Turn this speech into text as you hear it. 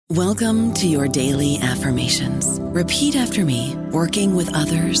Welcome to your daily affirmations. Repeat after me. Working with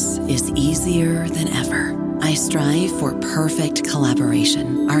others is easier than ever. I strive for perfect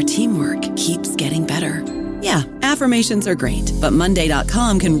collaboration. Our teamwork keeps getting better. Yeah, affirmations are great, but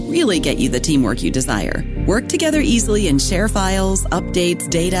Monday.com can really get you the teamwork you desire. Work together easily and share files, updates,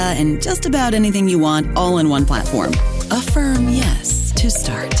 data, and just about anything you want all in one platform. Affirm yes to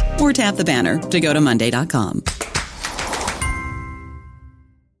start, or tap the banner to go to Monday.com.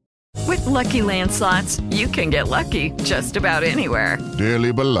 With Lucky Land Slots, you can get lucky just about anywhere.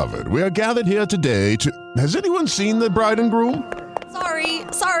 Dearly beloved, we are gathered here today to... Has anyone seen the bride and groom?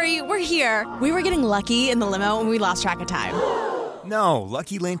 Sorry, we're here. We were getting lucky in the limo and we lost track of time. No,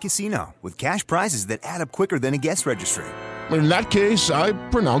 Lucky Land Casino, with cash prizes that add up quicker than a guest registry. In that case, I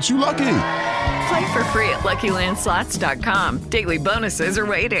pronounce you lucky. Play for free at LuckyLandSlots.com. Daily bonuses are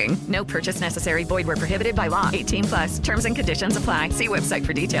waiting. No purchase necessary. Void where prohibited by law. 18+. Terms and conditions apply. See website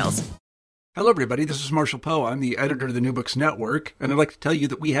for details. Hello, everybody. This is Marshall Poe. I'm the editor of the New Books Network, and I'd like to tell you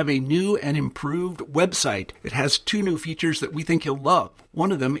that we have a new and improved website. It has 2 new features that we think you'll love.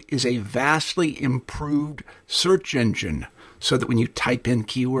 One of them is a vastly improved search engine, so that when you type in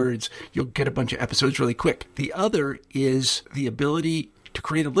keywords, you'll get a bunch of episodes really quick. The other is the ability to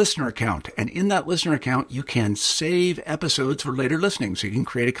create a listener account. And in that listener account, you can save episodes for later listening. So you can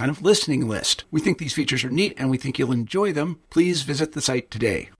create a kind of listening list. We think these features are neat and we think you'll enjoy them. Please visit the site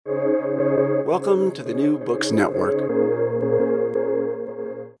today. Welcome to the New Books Network.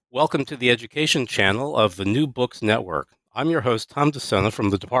 Welcome to the education channel of the New Books Network. I'm your host, Tom DeSena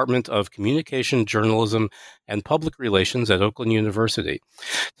from the Department of Communication, Journalism, and Public Relations at Oakland University.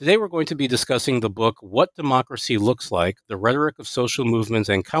 Today we're going to be discussing the book, What Democracy Looks Like, The Rhetoric of Social Movements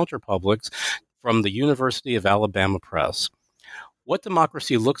and Counterpublics from the University of Alabama Press. What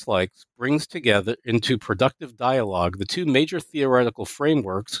Democracy Looks Like brings together into productive dialogue the 2 major theoretical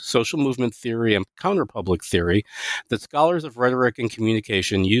frameworks, social movement theory and counterpublic theory, that scholars of rhetoric and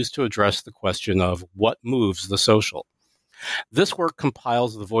communication use to address the question of what moves the social. This work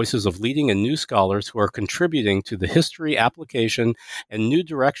compiles the voices of leading and new scholars who are contributing to the history, application, and new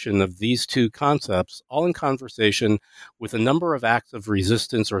direction of these 2 concepts, all in conversation with a number of acts of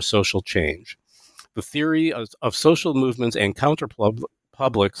resistance or social change. The theory of social movements and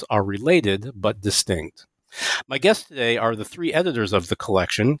counterpublics are related but distinct. My guests today are the 3 editors of the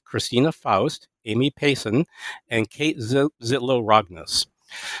collection, Christina Faust, Amy Payson, and Kate Zitlow-Rognes.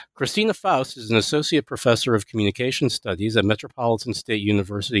 Christina Faust is an associate professor of communication studies at Metropolitan State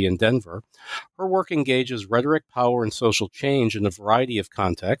University in Denver. Her work engages rhetoric, power, and social change in a variety of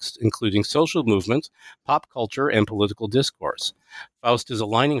contexts, including social movements, pop culture, and political discourse. Faust is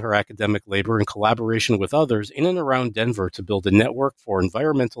aligning her academic labor in collaboration with others in and around Denver to build a network for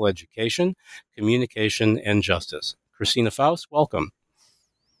environmental education, communication, and justice. Christina Faust, welcome.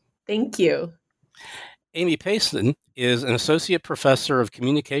 Thank you. Amy Payson is an associate professor of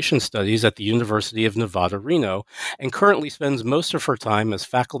communication studies at the University of Nevada, Reno, and currently spends most of her time as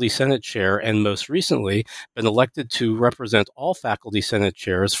faculty senate chair and most recently been elected to represent all faculty senate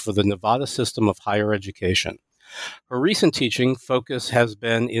chairs for the Nevada system of higher education. Her recent teaching focus has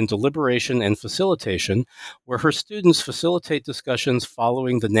been in deliberation and facilitation, where her students facilitate discussions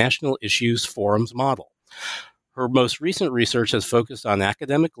following the National Issues Forums model. Her most recent research has focused on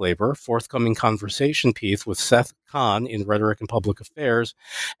academic labor, forthcoming conversation piece with Seth Kahn in Rhetoric and Public Affairs,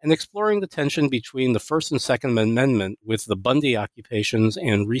 and exploring the tension between the First and Second Amendment with the Bundy occupations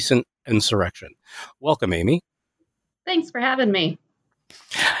and recent insurrection. Welcome, Amy. Thanks for having me.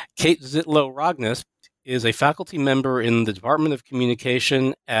 Kate Zitlow-Rognes is a faculty member in the Department of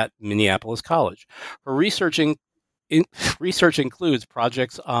Communication at Minneapolis College. Her research includes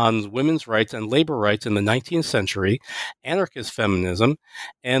projects on women's rights and labor rights in the 19th century, anarchist feminism,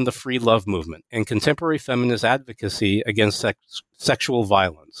 and the free love movement, and contemporary feminist advocacy against sexual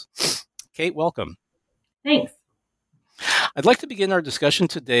violence. Kate, welcome. Thanks. I'd like to begin our discussion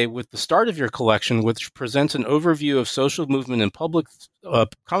today with the start of your collection, which presents an overview of social movement and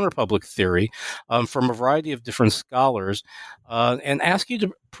counterpublic theory from a variety of different scholars, and ask you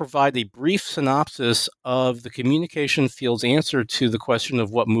to provide a brief synopsis of the communication field's answer to the question of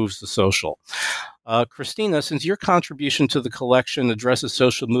what moves the social. Christina, since your contribution to the collection addresses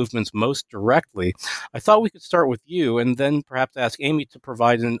social movements most directly, I thought we could start with you and then perhaps ask Amy to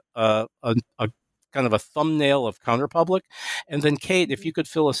provide a kind of a thumbnail of counterpublic. And then Kate, if you could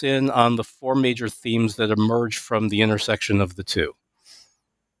fill us in on the 4 major themes that emerge from the intersection of the 2.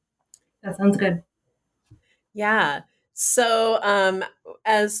 That sounds good. Yeah. So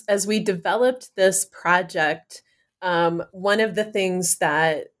as we developed this project, one of the things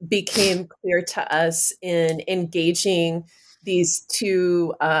that became clear to us in engaging these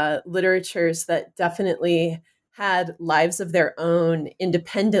two literatures that definitely had lives of their own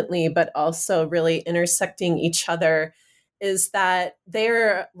independently, but also really intersecting each other, is that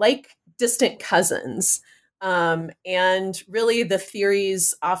they're like distant cousins. And really the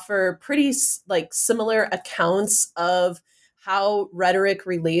theories offer pretty like similar accounts of how rhetoric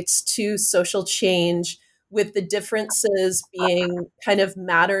relates to social change, with the differences being kind of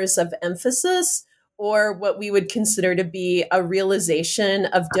matters of emphasis, or what we would consider to be a realization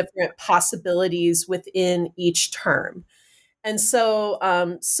of different possibilities within each term. And so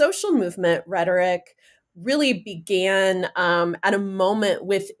social movement rhetoric really began at a moment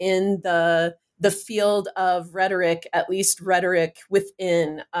within the field of rhetoric, at least rhetoric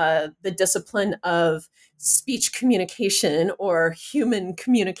within the discipline of speech communication or human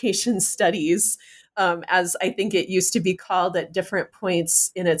communication studies, as I think it used to be called at different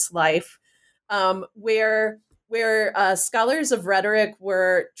points in its life, where scholars of rhetoric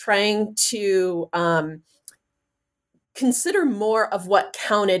were trying to consider more of what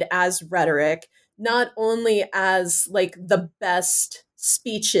counted as rhetoric, not only as like the best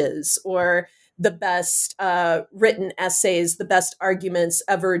speeches or the best written essays, the best arguments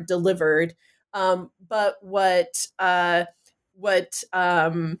ever delivered, but what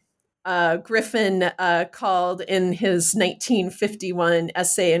Griffin called in his 1951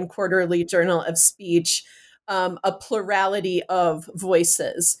 essay in Quarterly Journal of Speech, a plurality of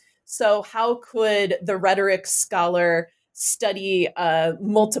voices. So how could the rhetoric scholar study a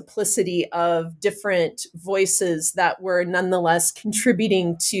multiplicity of different voices that were nonetheless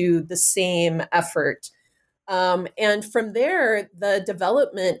contributing to the same effort? And from there, the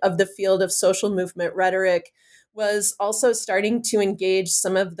development of the field of social movement rhetoric was also starting to engage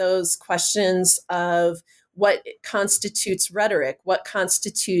some of those questions of what constitutes rhetoric, what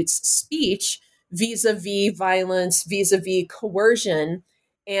constitutes speech vis-a-vis violence, vis-a-vis coercion.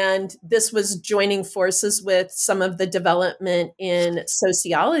 And this was joining forces with some of the development in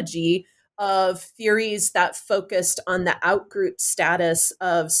sociology of theories that focused on the outgroup status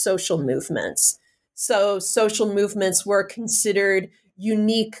of social movements. So social movements were considered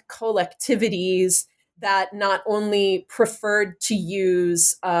unique collectivities that not only preferred to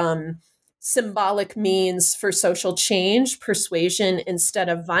use symbolic means for social change, persuasion instead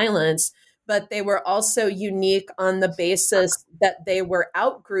of violence, but they were also unique on the basis that they were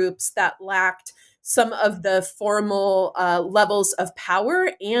outgroups that lacked some of the formal levels of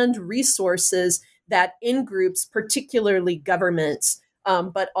power and resources that in groups, particularly governments,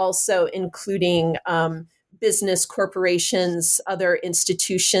 but also including business corporations, other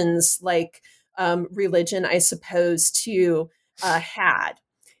institutions like religion, I suppose, too, had.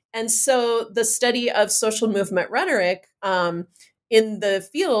 And so the study of social movement rhetoric in the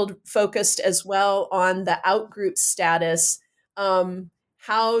field focused as well on the outgroup status.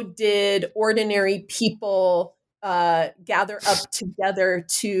 How did ordinary people gather up together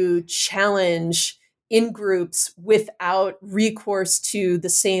to challenge in groups without recourse to the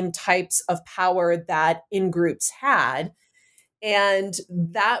same types of power that in groups had? And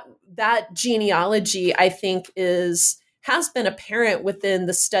that genealogy, I think, has been apparent within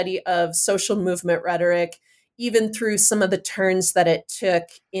the study of social movement rhetoric, even through some of the turns that it took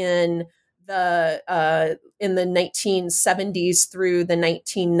in the 1970s through the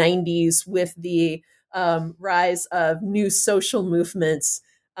 1990s with the rise of new social movements,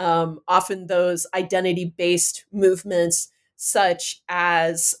 often those identity-based movements such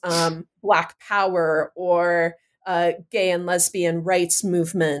as Black Power or gay and lesbian rights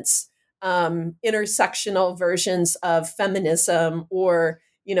movements, intersectional versions of feminism, or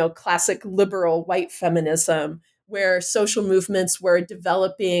classic liberal white feminism, where social movements were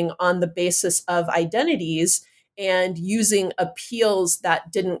developing on the basis of identities and using appeals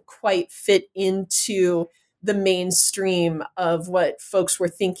that didn't quite fit into the mainstream of what folks were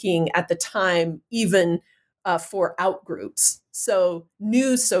thinking at the time, even for outgroups. So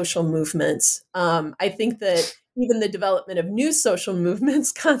new social movements, I think that even the development of new social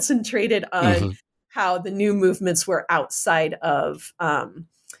movements concentrated on how the new movements were outside of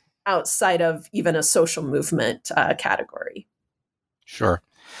even a social movement category. Sure.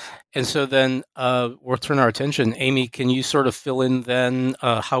 And so then we'll turn our attention. Amy, can you sort of fill in then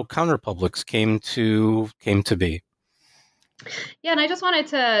how counterpublics came to be? Yeah, and I just wanted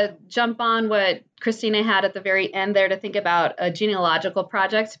to jump on what Christina had at the very end there to think about a genealogical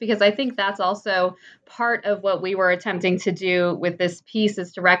project, because I think that's also part of what we were attempting to do with this piece,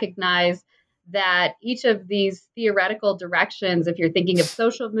 is to recognize that each of these theoretical directions, if you're thinking of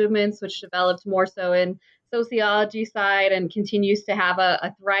social movements, which developed more so in sociology side and continues to have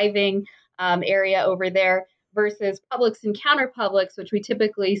a thriving area over there, versus publics and counterpublics, which we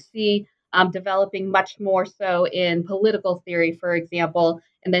typically see developing much more so in political theory, for example,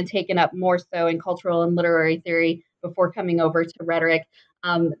 and then taken up more so in cultural and literary theory before coming over to rhetoric.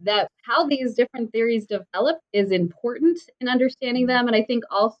 That how these different theories develop is important in understanding them. And I think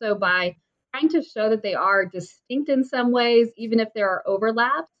also by trying to show that they are distinct in some ways, even if there are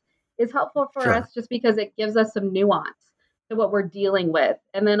overlaps, is helpful for us just because it gives us some nuance to what we're dealing with.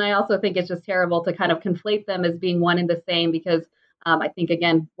 And then I also think it's just terrible to kind of conflate them as being one and the same because I think,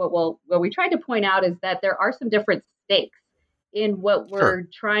 again, what we tried to point out is that there are some different stakes in what we're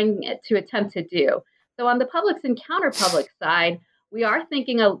trying to attempt to do. So on the publics and counterpublic side, we are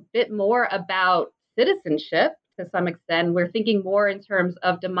thinking a bit more about citizenship to some extent. We're thinking more in terms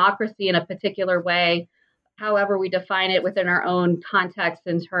of democracy in a particular way, however we define it within our own context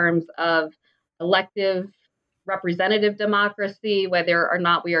in terms of elective representative democracy, whether or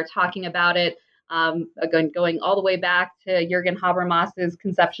not we are talking about it, again, going all the way back to Jürgen Habermas's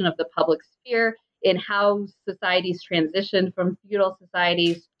conception of the public sphere in how societies transitioned from feudal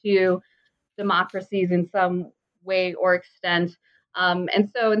societies to democracies in some way or extent. And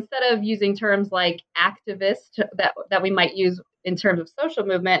so instead of using terms like activist that we might use in terms of social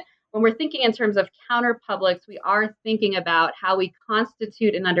movement, when we're thinking in terms of counterpublics, we are thinking about how we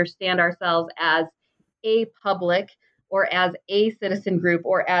constitute and understand ourselves as a public or as a citizen group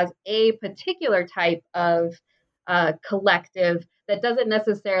or as a particular type of collective that doesn't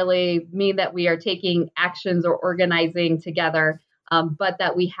necessarily mean that we are taking actions or organizing together, but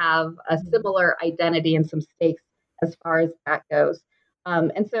that we have a similar identity and some stakes as far as that goes.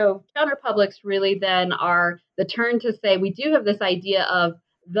 And so counterpublics really then are the turn to say we do have this idea of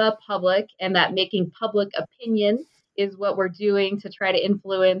the public and that making public opinion is what we're doing to try to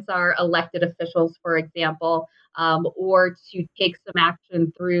influence our elected officials, for example, or to take some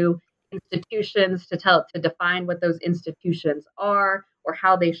action through institutions to define what those institutions are or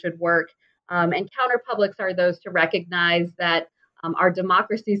how they should work. And counterpublics are those to recognize that our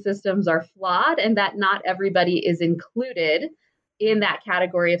democracy systems are flawed and that not everybody is included in that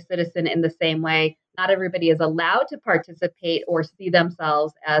category of citizen in the same way. Not everybody is allowed to participate or see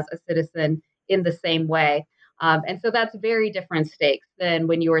themselves as a citizen in the same way. And so that's very different stakes than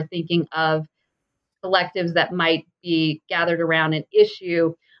when you are thinking of collectives that might be gathered around an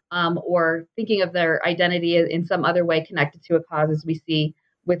issue or thinking of their identity in some other way connected to a cause, as we see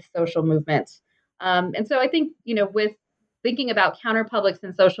with social movements. And so I think, with thinking about counterpublics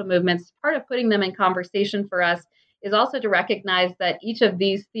and social movements, part of putting them in conversation for us is also to recognize that each of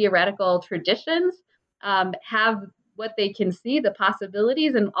these theoretical traditions have what they can see, the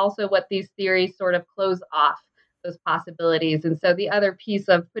possibilities, and also what these theories sort of close off those possibilities. And so the other piece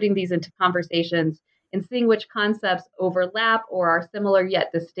of putting these into conversations and seeing which concepts overlap or are similar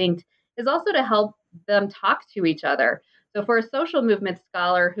yet distinct is also to help them talk to each other. So for a social movement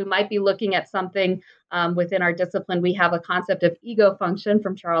scholar who might be looking at something within our discipline, we have a concept of ego function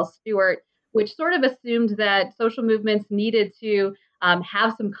from Charles Stewart, which sort of assumed that social movements needed to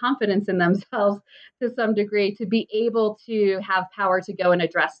have some confidence in themselves to some degree to be able to have power to go and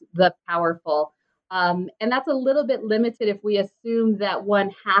address the powerful. And that's a little bit limited if we assume that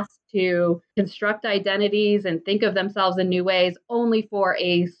one has to construct identities and think of themselves in new ways only for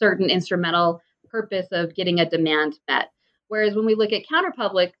a certain instrumental purpose of getting a demand met. Whereas when we look at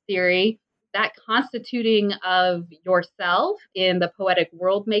counterpublic theory, that constituting of yourself in the poetic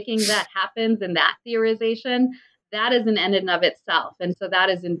world making that happens in that theorization, that is an end in of itself. And so that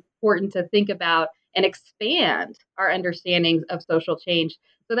is important to think about and expand our understandings of social change.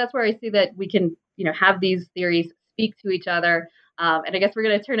 So that's where I see that we can, have these theories speak to each other. And I guess we're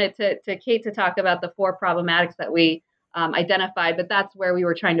going to turn it to Kate to talk about the 4 problematics that we identified, but that's where we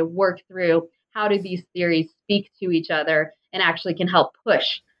were trying to work through how do these theories speak to each other and actually can help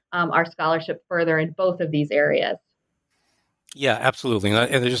push our scholarship further in both of these areas. Yeah, absolutely. And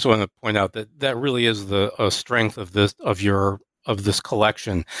I just want to point out that really is the strength of this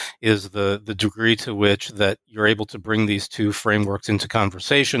collection is the degree to which that you're able to bring these two frameworks into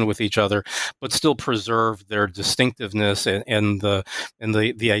conversation with each other, but still preserve their distinctiveness and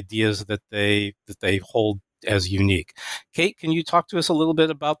the ideas that they hold as unique. Kate, can you talk to us a little bit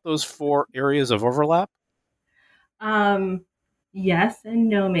about those 4 areas of overlap? Yes and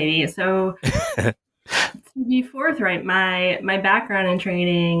no, maybe. So to be forthright, my background in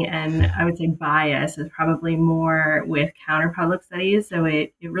training and I would say bias is probably more with counterpublic studies. So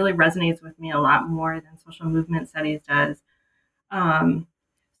it really resonates with me a lot more than social movement studies does.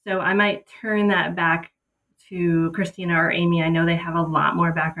 So I might turn that back to Christina or Amy. I know they have a lot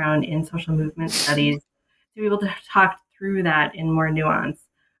more background in social movement studies to be able to talk through that in more nuance.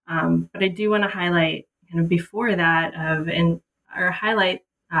 But I do want to highlight kind of before that or highlight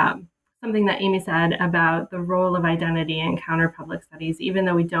something that Amy said about the role of identity in counter-public studies. Even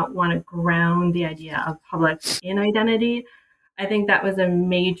though we don't want to ground the idea of public in identity, I think that was a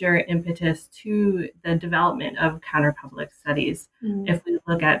major impetus to the development of counter-public studies. If we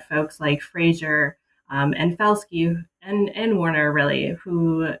look at folks like Fraser and Felsky and Warner, really,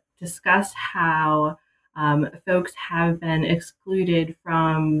 who discuss how folks have been excluded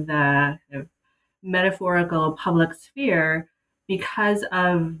from the kind of metaphorical public sphere because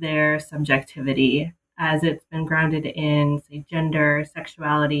of their subjectivity, as it's been grounded in, say, gender,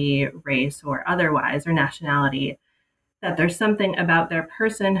 sexuality, race, or otherwise, or nationality, that there's something about their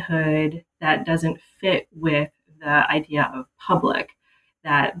personhood that doesn't fit with the idea of public,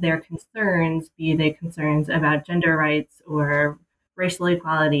 that their concerns, be they concerns about gender rights or racial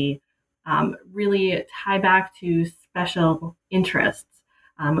equality, really tie back to special interests,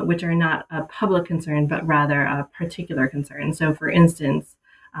 which are not a public concern, but rather a particular concern. So, for instance,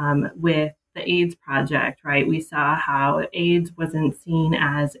 with the AIDS Project, right, we saw how AIDS wasn't seen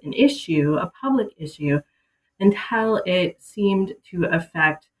as an issue, a public issue, until it seemed to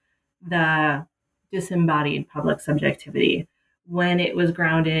affect the disembodied public subjectivity. When it was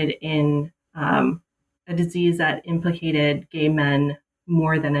grounded in a disease that implicated gay men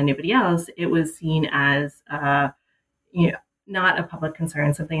more than anybody else, it was seen as not a public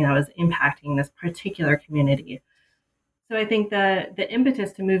concern, something that was impacting this particular community. So I think the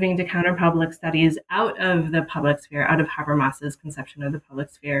impetus to moving to counter-public studies out of the public sphere, out of Habermas's conception of the public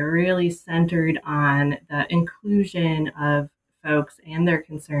sphere, really centered on the inclusion of folks and their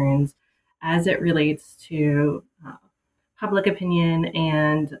concerns as it relates to public opinion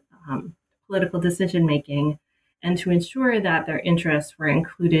and political decision-making, and to ensure that their interests were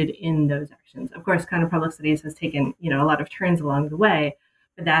included in those actions. Of course, counter-public studies has taken, a lot of turns along the way,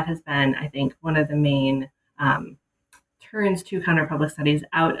 but that has been, I think, one of the main turns to counter-public studies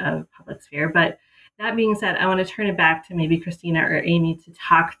out of public sphere. But that being said, I want to turn it back to maybe Christina or Amy to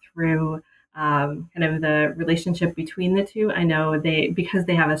talk through kind of the relationship between the two. I know because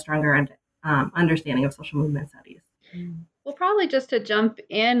they have a stronger understanding of social movement studies. Well, probably just to jump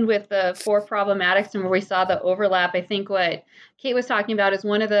in with the 4 problematics and where we saw the overlap, I think what Kate was talking about is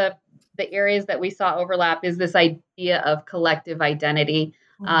one of the areas that we saw overlap is this idea of collective identity.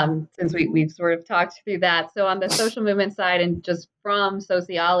 Since we've sort of talked through that. So on the social movement side, and just from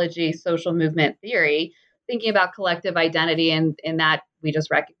sociology, social movement theory, thinking about collective identity, and in that we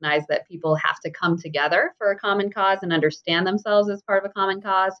just recognize that people have to come together for a common cause and understand themselves as part of a common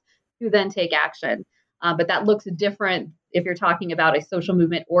cause to then take action. But that looks different if you're talking about a social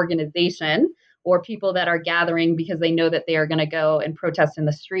movement organization or people that are gathering because they know that they are going to go and protest in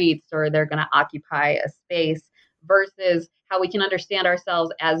the streets or they're going to occupy a space, versus how we can understand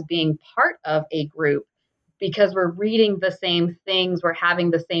ourselves as being part of a group because we're reading the same things, we're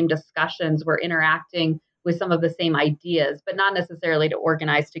having the same discussions, we're interacting with some of the same ideas, but not necessarily to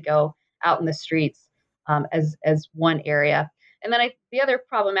organize to go out in the streets as one area. And then the other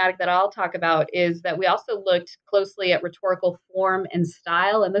problematic that I'll talk about is that we also looked closely at rhetorical form and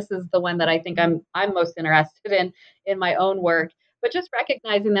style. And this is the one that I think I'm most interested in my own work, but just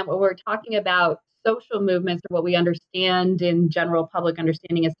recognizing that when we're talking about social movements, or what we understand in general public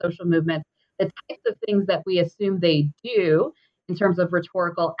understanding as social movements, the types of things that we assume they do in terms of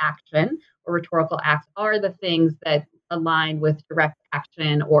rhetorical action or rhetorical acts are the things that align with direct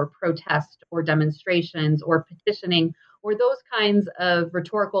action or protest or demonstrations or petitioning, or those kinds of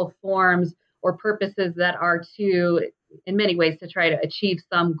rhetorical forms or purposes that are in many ways, to try to achieve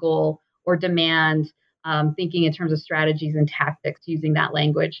some goal or demand, thinking in terms of strategies and tactics using that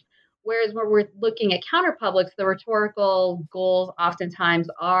language. Whereas when we're looking at counterpublics, the rhetorical goals oftentimes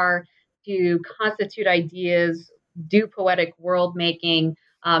are to constitute ideas, do poetic world making.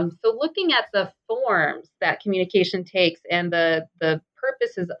 So looking at the forms that communication takes and the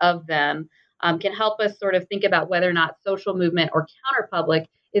purposes of them can help us sort of think about whether or not social movement or counterpublic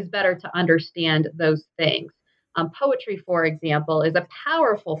is better to understand those things. Poetry, for example, is a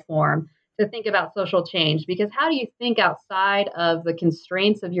powerful form to think about social change, because how do you think outside of the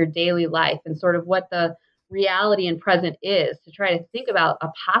constraints of your daily life and sort of what the reality and present is to try to think about a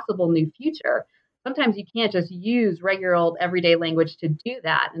possible new future? Sometimes you can't just use regular old everyday language to do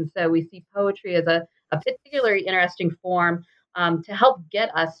that. And so we see poetry as a particularly interesting form to help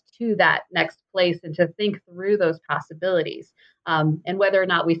get us to that next place and to think through those possibilities. And whether or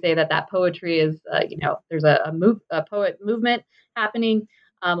not we say that poetry is, there's a poet movement happening,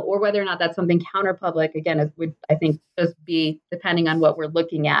 or whether or not that's something counterpublic, again, would, I think, just be depending on what we're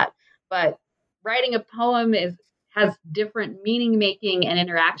looking at. But writing a poem has different meaning making and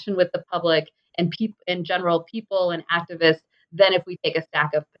interaction with the public and in general, people and activists than if we take a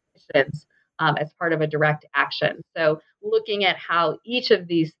stack of petitions as part of a direct action. So looking at how each of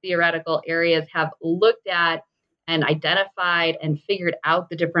these theoretical areas have looked at and identified and figured out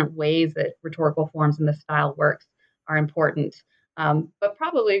the different ways that rhetorical forms in the style works are important. But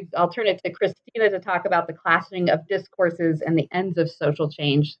probably I'll turn it to Christina to talk about the clashing of discourses and the ends of social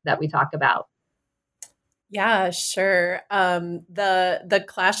change that we talk about. Yeah, sure. The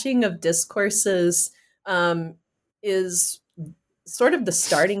clashing of discourses is sort of the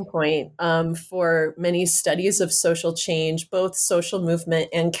starting point for many studies of social change. Both social movement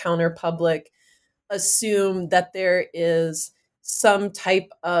and counterpublic assume that there is some type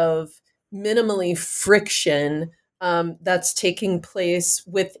of minimally friction that's taking place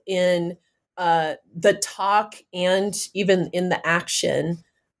within the talk and even in the action.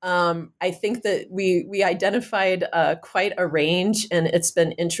 I think that we identified quite a range, and it's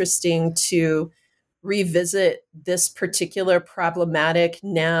been interesting to revisit this particular problematic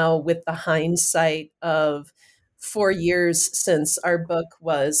now with the hindsight of 4 years since our book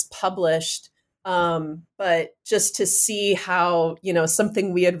was published. But just to see how,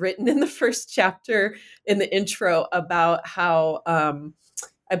 something we had written in the first chapter in the intro about how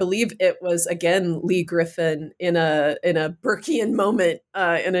I believe it was, again, Lee Griffin in a Burkean moment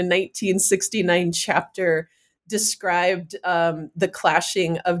in a 1969 chapter described the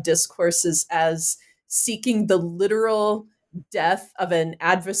clashing of discourses as seeking the literal death of an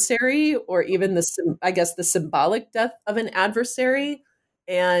adversary, or even the symbolic death of an adversary,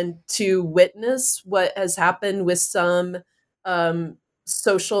 and to witness what has happened with some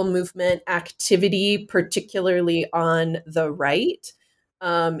social movement activity, particularly on the right,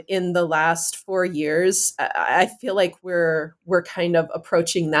 in the last 4 years. I feel like we're kind of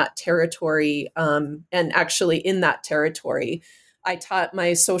approaching that territory, and actually in that territory. I taught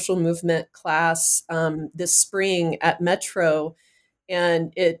my social movement class this spring at Metro,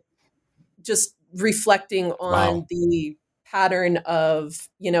 and it just reflecting on the pattern of,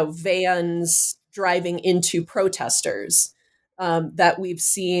 vans driving into protesters that we've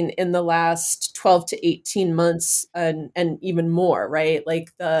seen in the last 12 to 18 months and even more, right?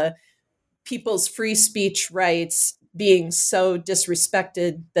 Like the people's free speech rights being so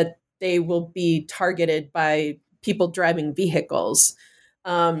disrespected that they will be targeted by people driving vehicles,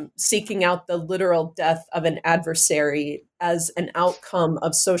 seeking out the literal death of an adversary as an outcome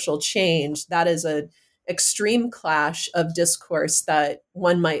of social change. That is an extreme clash of discourse that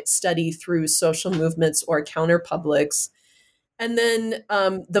one might study through social movements or counterpublics. And then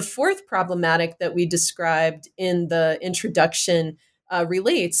the fourth problematic that we described in the introduction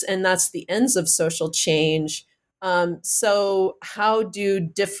relates, and that's the ends of social change. So how do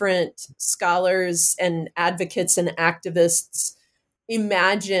different scholars and advocates and activists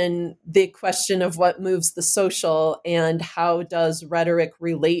imagine the question of what moves the social, and how does rhetoric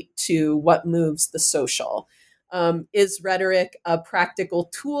relate to what moves the social? Is rhetoric a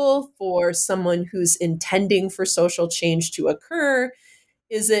practical tool for someone who's intending for social change to occur?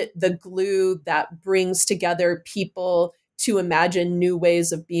 Is it the glue that brings together people to imagine new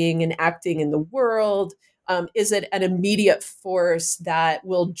ways of being and acting in the world? Is it an immediate force that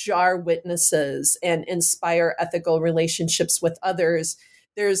will jar witnesses and inspire ethical relationships with others?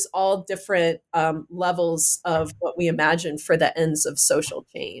 There's all different levels of what we imagine for the ends of social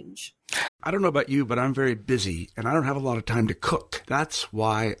change. I don't know about you, but I'm very busy and I don't have a lot of time to cook. That's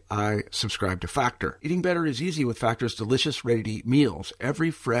why I subscribe to Factor. Eating better is easy with Factor's delicious, ready-to-eat meals.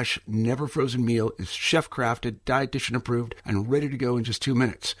 Every fresh, never frozen meal is chef-crafted, dietitian approved, and ready to go in just 2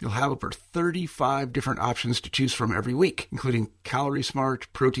 minutes. You'll have over 35 different options to choose from every week, including Calorie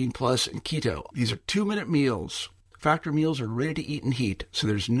Smart, Protein Plus, and Keto. These are 2-minute meals. Factor meals are ready to eat and heat, so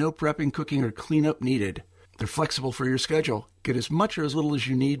there's no prepping, cooking, or cleanup needed. They're flexible for your schedule. Get as much or as little as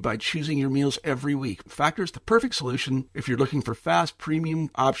you need by choosing your meals every week. Factor is the perfect solution if you're looking for fast, premium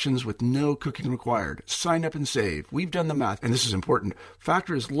options with no cooking required. Sign up and save. We've done the math, and this is important.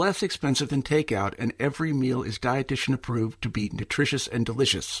 Factor is less expensive than takeout, and every meal is dietitian approved to be nutritious and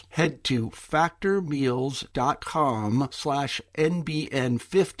delicious. Head to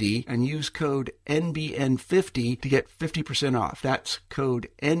factormeals.com/NBN50 and use code NBN50 to get 50% off. That's code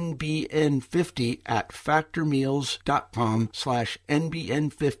NBN50 at factormeals.com/NBN50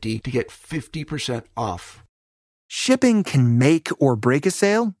 to get 50% off. Shipping can make or break a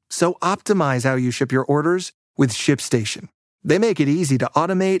sale, so optimize how you ship your orders with ShipStation. They make it easy to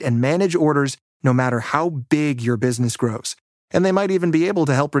automate and manage orders no matter how big your business grows. And they might even be able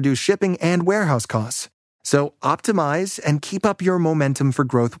to help reduce shipping and warehouse costs. So optimize and keep up your momentum for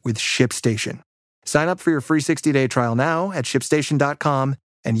growth with ShipStation. Sign up for your free 60-day trial now at ShipStation.com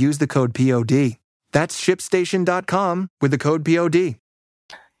and use the code POD. That's ShipStation.com with the code POD.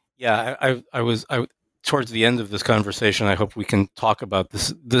 Yeah, I towards the end of this conversation, I hope we can talk about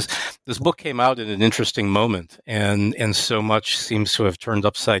this. This book came out in an interesting moment, and so much seems to have turned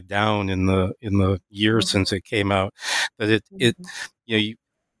upside down in the years since it came out, that it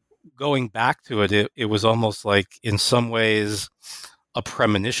going back to it was almost like, in some ways, a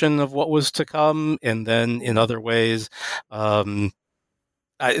premonition of what was to come, and then in other ways, and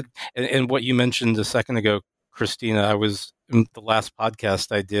what you mentioned a second ago, Christina, I was in the last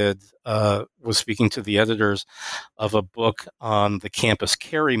podcast I did, was speaking to the editors of a book on the Campus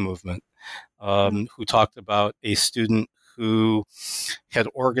Carry movement, who talked about a student who had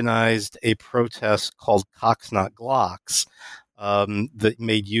organized a protest called Cocks Not Glocks, that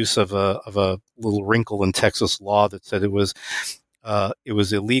made use of a little wrinkle in Texas law that said it was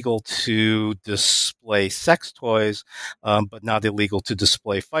illegal to display sex toys, but not illegal to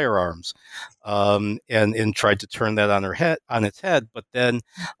display firearms, and tried to turn that on its head, but then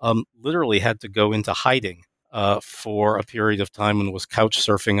literally had to go into hiding for a period of time, and was couch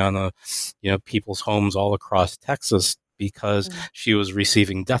surfing on people's homes all across Texas because she was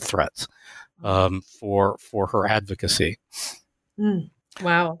receiving death threats for her advocacy.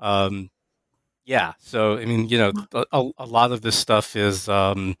 Wow. Yeah. So, I mean, a lot of this stuff is,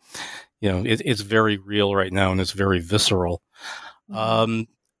 it's very real right now, and it's very visceral.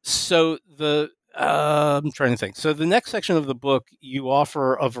 So I'm trying to think. So the next section of the book, you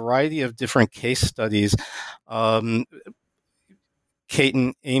offer a variety of different case studies. Kate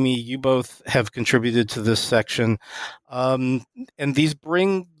and Amy, you both have contributed to this section, and these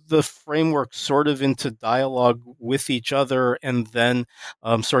bring the framework sort of into dialogue with each other, and then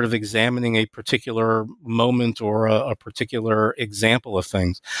sort of examining a particular moment or a particular example of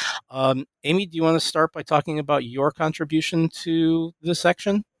things. Amy, do you want to start by talking about your contribution to this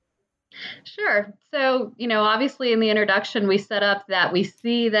section? Sure. So, obviously in the introduction, we set up that we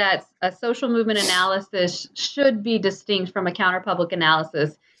see that a social movement analysis should be distinct from a counterpublic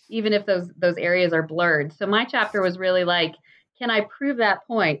analysis, even if those areas are blurred. So my chapter was really like, can I prove that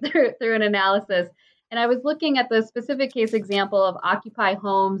point through an analysis? And I was looking at the specific case example of Occupy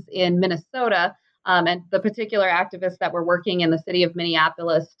Homes in Minnesota, and the particular activists that were working in the city of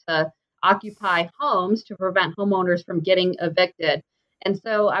Minneapolis to occupy homes to prevent homeowners from getting evicted. And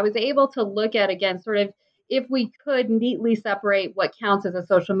so I was able to look at, again, sort of if we could neatly separate what counts as a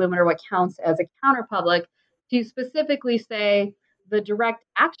social movement or what counts as a counterpublic, to specifically say the direct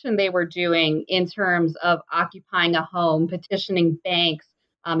action they were doing in terms of occupying a home, petitioning banks,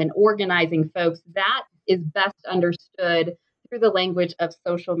 and organizing folks, that is best understood through the language of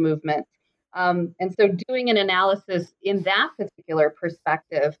social movements. And so doing an analysis in that particular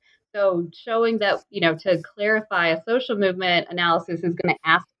perspective, so showing that, to clarify, a social movement analysis is going to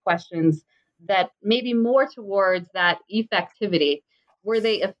ask questions that maybe more towards that effectivity. Were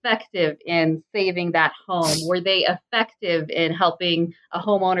they effective in saving that home? Were they effective in helping a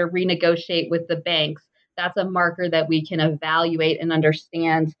homeowner renegotiate with the banks? That's a marker that we can evaluate and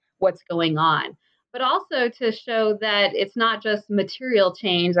understand what's going on. But also to show that it's not just material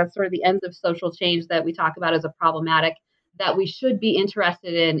change, that's sort of the ends of social change that we talk about as a problematic, that we should be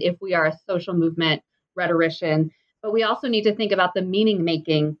interested in if we are a social movement rhetorician. But we also need to think about the meaning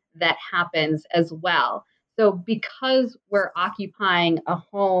making that happens as well. So because we're occupying a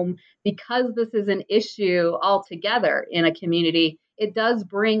home, because this is an issue altogether in a community, it does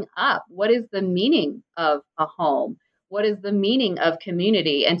bring up what is the meaning of a home? What is the meaning of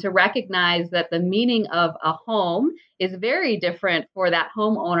community? And to recognize that the meaning of a home is very different for that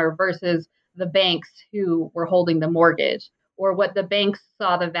homeowner versus the banks who were holding the mortgage, or what the banks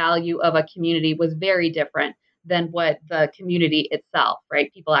saw the value of a community was very different than what the community itself,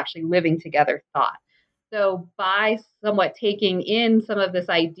 right? People actually living together thought. So by somewhat taking in some of this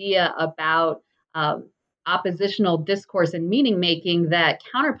idea about oppositional discourse and meaning making that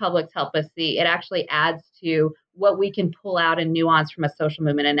counterpublics help us see, it actually adds to what we can pull out and nuance from a social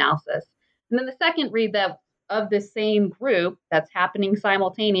movement analysis. And then the second read that of the same group that's happening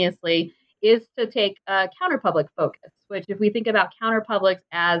simultaneously is to take a counterpublic focus, which if we think about counterpublics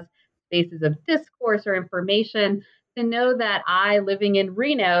as spaces of discourse or information, to know that I, living in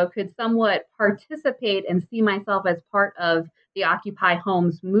Reno, could somewhat participate and see myself as part of the Occupy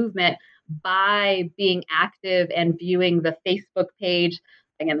Homes movement by being active and viewing the Facebook page.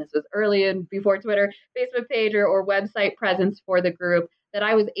 Again, this was early and before Twitter, Facebook page or website presence for the group, that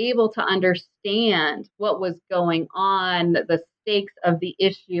I was able to understand what was going on, the stakes of the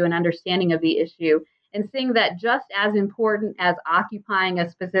issue and understanding of the issue, and seeing that just as important as occupying a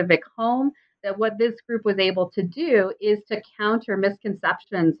specific home, that what this group was able to do is to counter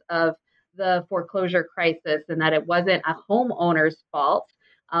misconceptions of the foreclosure crisis, and that it wasn't a homeowner's fault,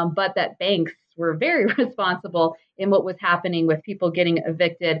 but that banks were very responsible in what was happening with people getting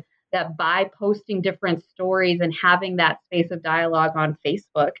evicted, that by posting different stories and having that space of dialogue on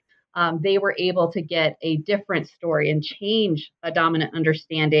Facebook, they were able to get a different story and change a dominant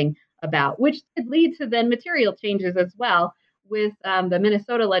understanding about, which could lead to then material changes as well, with the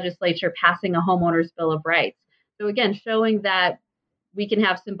Minnesota legislature passing a homeowners bill of rights. So again, showing that we can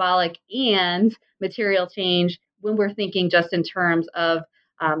have symbolic and material change when we're thinking just in terms of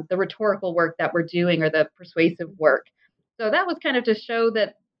the rhetorical work that we're doing or the persuasive work. So that was kind of to show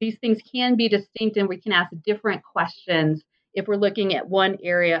that these things can be distinct and we can ask different questions if we're looking at one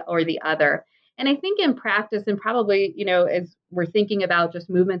area or the other. And I think in practice, and probably, as we're thinking about just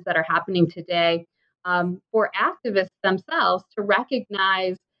movements that are happening today, for activists themselves to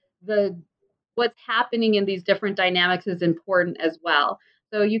recognize what's happening in these different dynamics is important as well.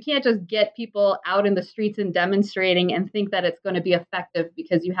 So you can't just get people out in the streets and demonstrating and think that it's going to be effective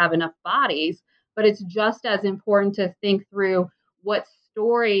because you have enough bodies, but it's just as important to think through what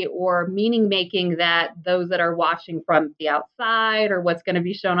story or meaning making that those that are watching from the outside or what's going to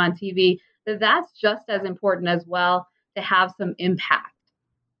be shown on TV, that's just as important as well to have some impact.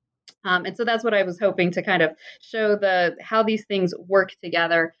 And so that's what I was hoping to kind of show how these things work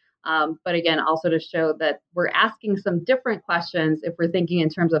together. But again, also to show that we're asking some different questions if we're thinking in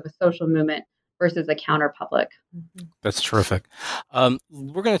terms of a social movement versus a counterpublic. That's terrific.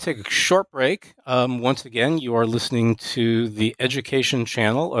 We're going to take a short break. Once again, you are listening to the education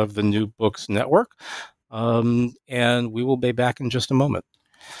channel of the New Books Network, and we will be back in just a moment.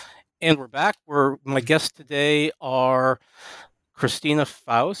 And we're back. My guests today are Christina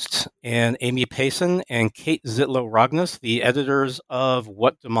Faust and Amy Payson and Kate Zitlow-Rogness, the editors of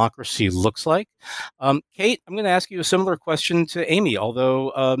What Democracy Looks Like. Kate, I'm going to ask you a similar question to Amy,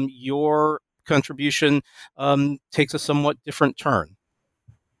 although your contribution takes a somewhat different turn.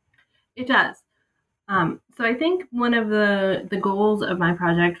 It does. So I think one of the goals of my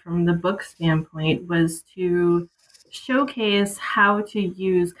project from the book standpoint was to showcase how to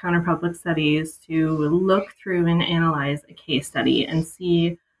use counterpublic studies to look through and analyze a case study and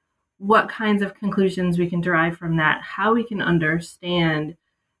see what kinds of conclusions we can derive from that, how we can understand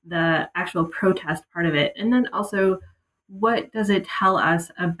the actual protest part of it, and then also what does it tell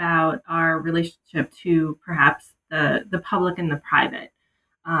us about our relationship to perhaps the public and the private.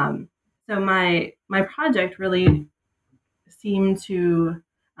 So my project really seemed to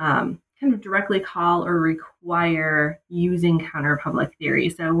kind of directly call or require using counterpublic theory.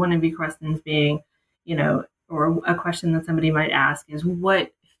 So one of the questions being, or a question that somebody might ask is,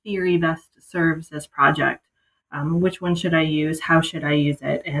 what theory best serves this project? Which one should I use? How should I use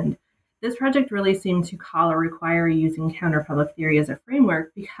it? And this project really seemed to call or require using counterpublic theory as a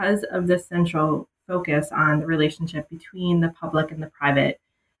framework because of the central focus on the relationship between the public and the private,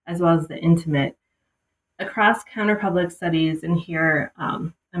 as well as the intimate. Across counterpublic studies, and here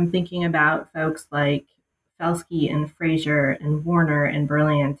I'm thinking about folks like Felsky and Fraser and Warner and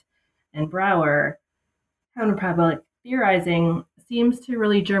Berlant and Brower, counterpublic theorizing seems to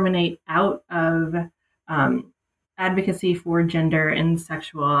really germinate out of advocacy for gender and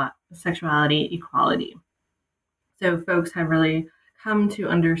sexuality equality. So folks have really come to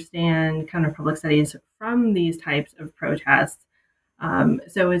understand counterpublic studies from these types of protests.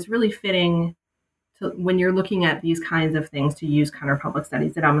 So it's really fitting to, when you're looking at these kinds of things, to use counterpublic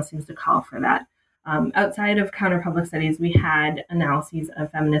studies. It almost seems to call for that. Outside of counterpublic studies, we had analyses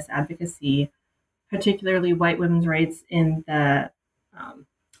of feminist advocacy, particularly white women's rights in the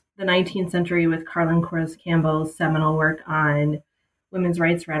 19th century, with Carlin Corliss Campbell's seminal work on women's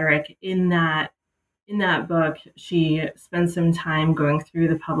rights rhetoric. In that book, she spends some time going through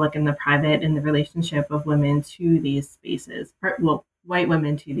the public and the private and the relationship of women to these spaces, white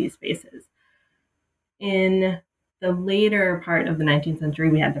women to these spaces. In the later part of the 19th century,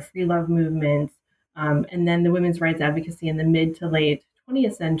 we had the free love movement, and then the women's rights advocacy in the mid to late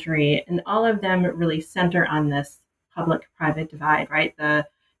 20th century, and all of them really center on this public-private divide, right? The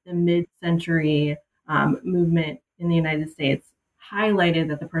mid-century movement in the United States highlighted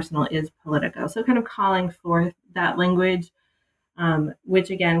that the personal is political. So kind of calling forth that language, which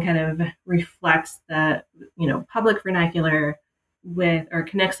again kind of reflects the, public vernacular with, or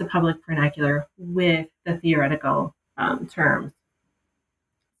connects the public vernacular with the theoretical terms.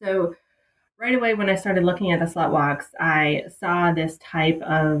 So right away, when I started looking at the slut walks, I saw this type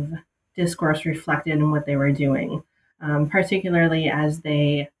of discourse reflected in what they were doing, particularly as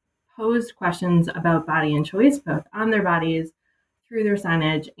they posed questions about body and choice, both on their bodies, through their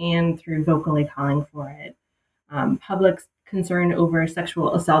signage and through vocally calling for it. Public's concern over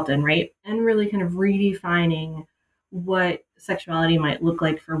sexual assault and rape, and really kind of redefining what sexuality might look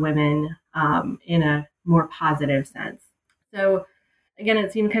like for women in a more positive sense. So again,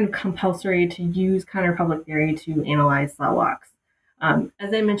 it seemed kind of compulsory to use counterpublic theory to analyze slut walks.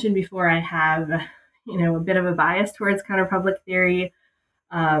 As I mentioned before, I have, a bit of a bias towards counterpublic theory.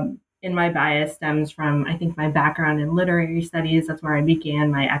 And my bias stems from, I think, my background in literary studies. That's where I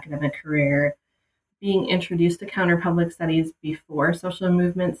began my academic career. Being introduced to counterpublic studies before social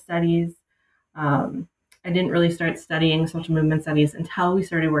movement studies. I didn't really start studying social movement studies until we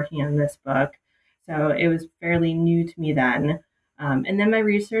started working on this book. So it was fairly new to me then. And then my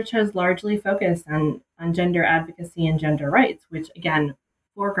research has largely focused on gender advocacy and gender rights, which again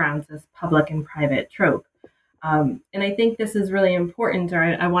foregrounds this public and private trope. And I think this is really important, or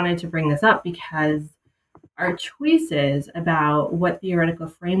I wanted to bring this up because our choices about what theoretical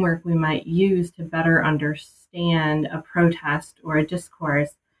framework we might use to better understand a protest or a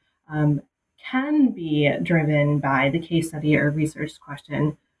discourse can be driven by the case study or research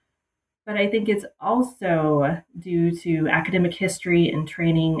question. But I think it's also due to academic history and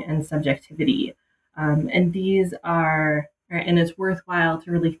training and subjectivity. And these are, and it's worthwhile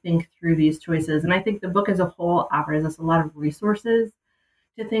to really think through these choices. And I think the book as a whole offers us a lot of resources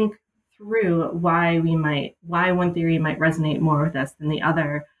to think through why one theory might resonate more with us than the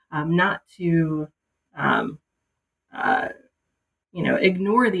other, not to,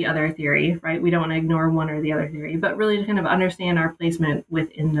 ignore the other theory, right? We don't want to ignore one or the other theory, but really to kind of understand our placement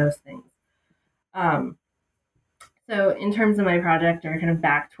within those things. So in terms of my project, or kind of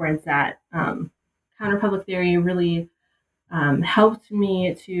back towards that, counterpublic theory really helped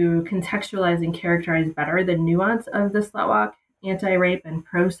me to contextualize and characterize better the nuance of the slut walk, anti-rape, and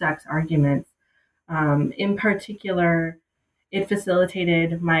pro-sex arguments. In particular, it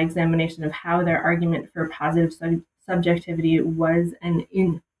facilitated my examination of how their argument for positive subjectivity was and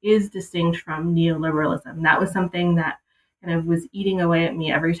is distinct from neoliberalism. That was something that kind of was eating away at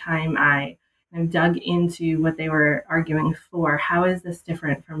me every time I kind of dug into what they were arguing for. How is this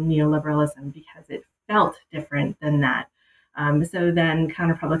different from neoliberalism? Because it felt different than that. So then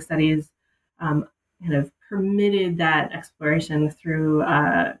counterpublic studies kind of permitted that exploration through,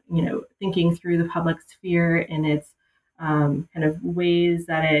 thinking through the public sphere and its kind of ways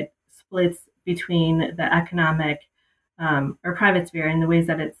that it splits between the economic or private sphere, and the ways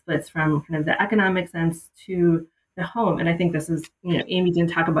that it splits from kind of the economic sense to the home. And I think this is, Amy didn't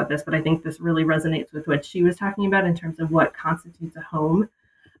talk about this, but I think this really resonates with what she was talking about in terms of what constitutes a home,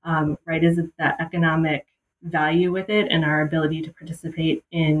 right? Is it that economic value with it and our ability to participate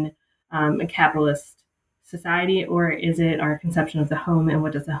in a capitalist society, or is it our conception of the home and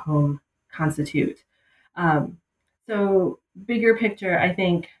what does the home constitute? So bigger picture, I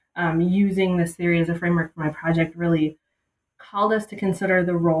think using this theory as a framework for my project really called us to consider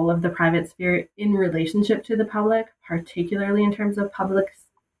the role of the private sphere in relationship to the public, particularly in terms of public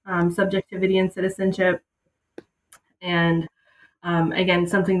subjectivity and citizenship. And again,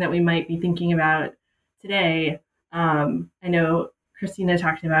 something that we might be thinking about today. I know Christina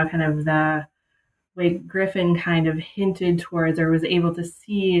talked about kind of the way Griffin kind of hinted towards or was able to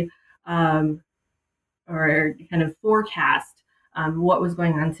see or kind of forecast what was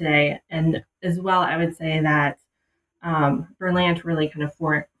going on today. And as well, I would say that Berlant really kind of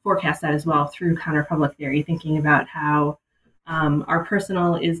forecast that as well through counterpublic theory, thinking about how our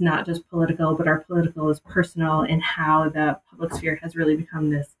personal is not just political, but our political is personal, and how the public sphere has really become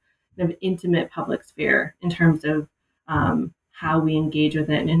this kind of intimate public sphere in terms of how we engage with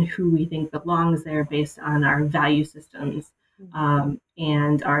it and who we think belongs there based on our value systems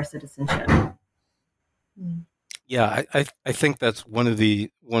and our citizenship. Yeah, I think that's one of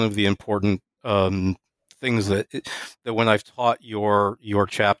the important things that when I've taught your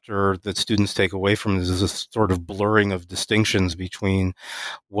chapter that students take away from this is a sort of blurring of distinctions between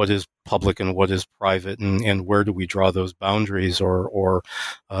what is public and what is private, and where do we draw those boundaries, or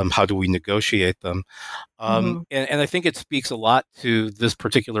how do we negotiate them. And I think it speaks a lot to this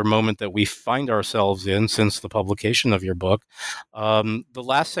particular moment that we find ourselves in since the publication of your book. The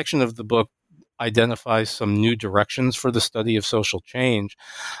last section of the book identifies some new directions for the study of social change.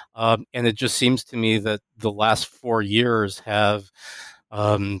 And it just seems to me that the last 4 years have,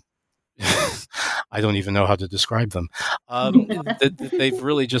 I don't even know how to describe them. They've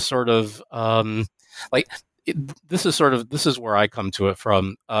really just sort of, this is where I come to it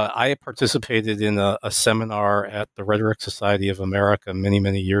from. I participated in a seminar at the Rhetoric Society of America many,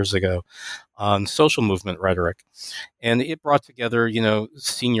 many years ago on social movement rhetoric. And it brought together,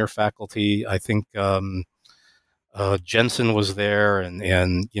 senior faculty, I think Jensen was there, and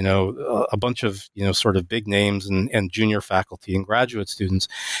a bunch of sort of big names and junior faculty and graduate students,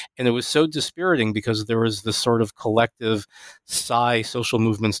 and it was so dispiriting because there was this sort of collective sigh. Social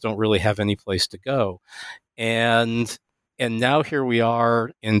movements don't really have any place to go, and now here we are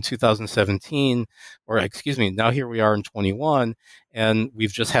in 2017, or excuse me, now here we are in 21, and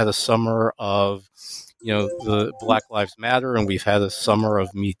we've just had a summer of the Black Lives Matter, and we've had a summer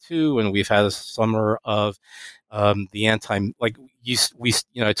of Me Too, and we've had a summer of the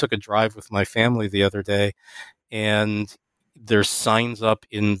I took a drive with my family the other day, and there's signs up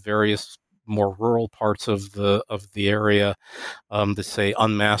in various more rural parts of the area that say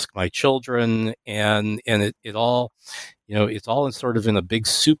 "Unmask my children," and it all, it's all in sort of in a big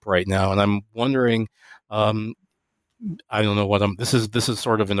soup right now, and I'm wondering, I don't know what this is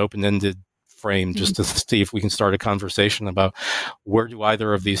sort of an open-ended frame just to see if we can start a conversation about where do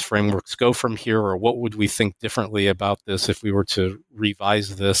either of these frameworks go from here, or what would we think differently about this if we were to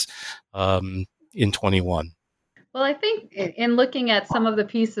revise this in 21. Well, I think in looking at some of the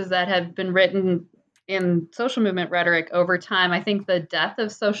pieces that have been written in social movement rhetoric over time, I think the death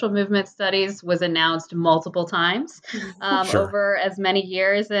of social movement studies was announced multiple times over as many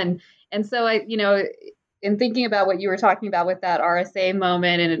years. And so in thinking about what you were talking about with that RSA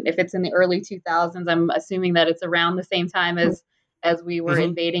moment, and if it's in the early 2000s, I'm assuming that it's around the same time as we were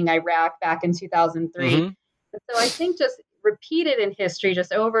invading Iraq back in 2003. And so I think just repeated in history,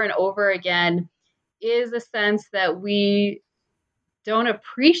 just over and over again, is a sense that we don't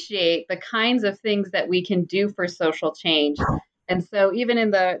appreciate the kinds of things that we can do for social change. And so even in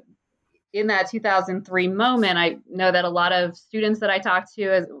that 2003 moment, I know that a lot of students that I talked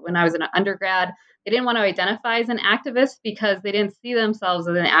to when I was an undergrad, they didn't want to identify as an activist because they didn't see themselves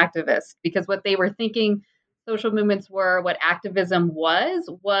as an activist, because what they were thinking social movements were, what activism was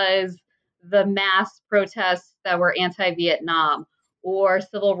the mass protests that were anti-Vietnam or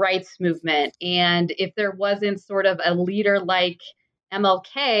civil rights movement. And if there wasn't sort of a leader like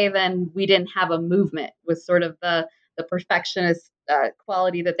MLK, then we didn't have a movement, with sort of the perfectionist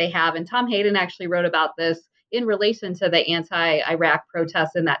quality that they have. And Tom Hayden actually wrote about this in relation to the anti-Iraq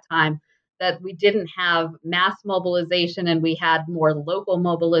protests in that time, that we didn't have mass mobilization and we had more local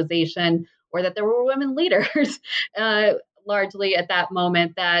mobilization, or that there were women leaders largely at that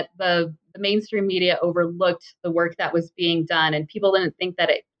moment, that the mainstream media overlooked the work that was being done and people didn't think that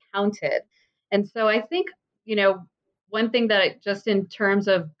it counted. And so I think, one thing that just in terms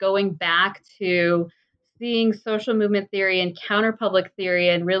of going back to seeing social movement theory and counterpublic theory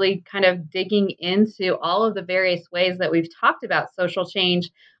and really kind of digging into all of the various ways that we've talked about social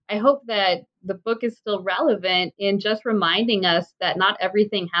change, I hope that the book is still relevant in just reminding us that not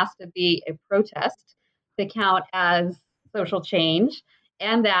everything has to be a protest to count as social change,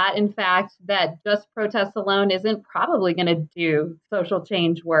 and that, in fact, that just protests alone isn't probably going to do social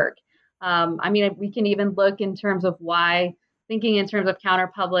change work. We can even look in terms of why thinking in terms of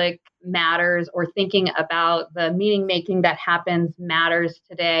counterpublic matters, or thinking about the meaning making that happens matters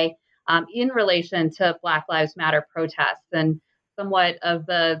today in relation to Black Lives Matter protests, and somewhat of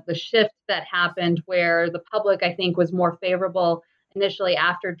the shift that happened where the public, I think, was more favorable initially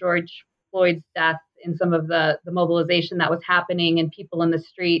after George Floyd's death in some of the mobilization that was happening and people in the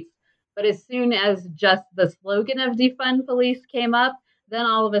streets. But as soon as just the slogan of defund police came up, then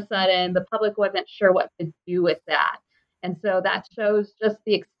all of a sudden the public wasn't sure what to do with that. And so that shows just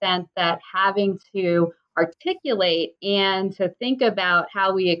the extent that having to articulate and to think about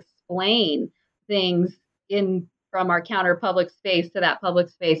how we explain things from our counter-public space to that public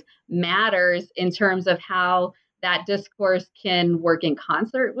space matters in terms of how that discourse can work in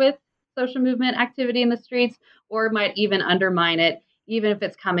concert with social movement activity in the streets, or might even undermine it, even if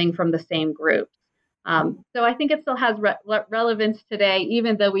it's coming from the same groups. So I think it still has relevance today,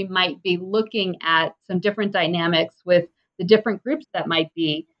 even though we might be looking at some different dynamics with the different groups that might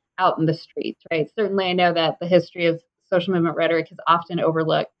be out in the streets, right? Certainly, I know that the history of social movement rhetoric has often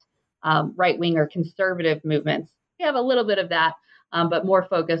overlooked right-wing or conservative movements. We have a little bit of that, but more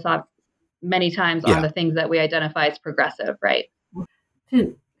focus on many times on the things that we identify as progressive, right?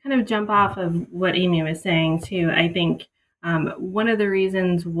 To kind of jump off of what Amy was saying too, I think one of the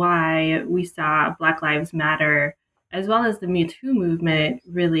reasons why we saw Black Lives Matter, as well as the Me Too movement,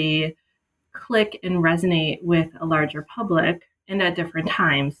 really click and resonate with a larger public, and at different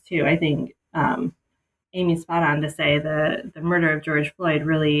times too. I think Amy's spot on to say the murder of George Floyd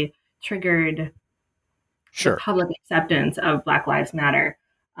really triggered the public acceptance of Black Lives Matter.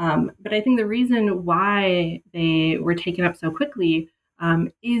 But I think the reason why they were taken up so quickly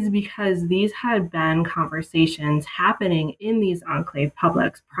is because these had been conversations happening in these enclave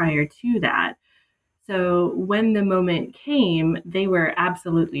publics prior to that. So when the moment came, they were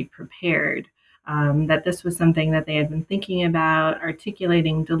absolutely prepared. That this was something that they had been thinking about,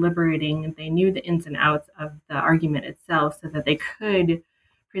 articulating, deliberating, and they knew the ins and outs of the argument itself so that they could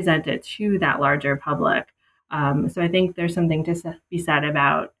present it to that larger public. So I think there's something to be said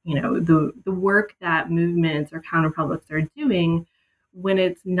about, the work that movements or counterpublics are doing when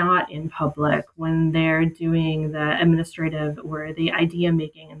it's not in public, when they're doing the administrative or the idea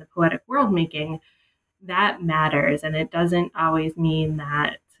making and the poetic world making. That matters. And it doesn't always mean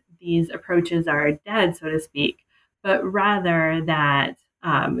that these approaches are dead, so to speak, but rather that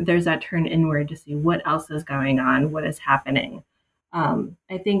there's that turn inward to see what else is going on, what is happening.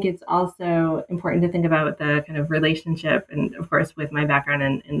 I think it's also important to think about the kind of relationship, and of course, with my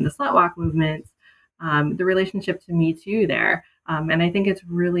background in the slut walk movements, the relationship to Me Too there. And I think it's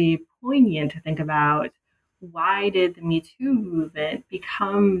really poignant to think about, why did the Me Too movement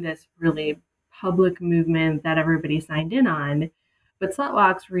become this really public movement that everybody signed in on, but slut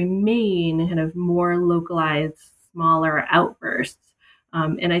walks remain kind of more localized, smaller outbursts.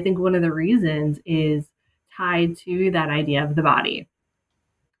 And I think one of the reasons is tied to that idea of the body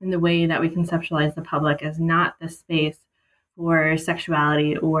and the way that we conceptualize the public as not the space for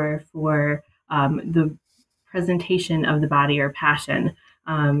sexuality or for the presentation of the body or passion.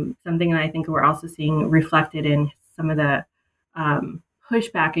 Something that I think we're also seeing reflected in some of the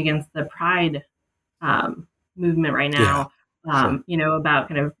pushback against the Pride movement right now, about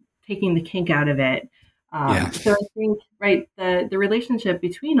kind of taking the kink out of it. So I think, right, the relationship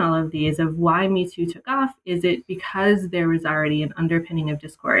between all of these of why Me Too took off, is it because there was already an underpinning of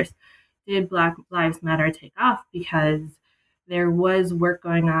discourse? Did Black Lives Matter take off because there was work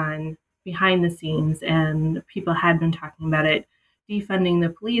going on behind the scenes and people had been talking about it, defunding the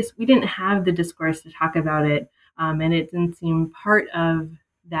police? We didn't have the discourse to talk about it, and it didn't seem part of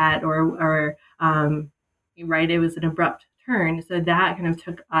that, or right, it was an abrupt turn. So that kind of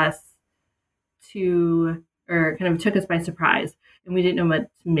took us by surprise, and we didn't know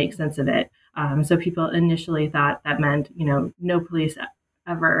what to make sense of it. So people initially thought that meant, no police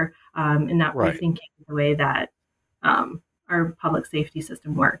ever, and not rethinking the way that our public safety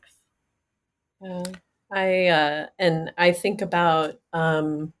system works. I think about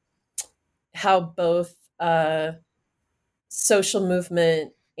how both social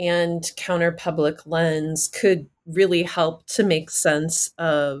movement and counterpublic lens could really help to make sense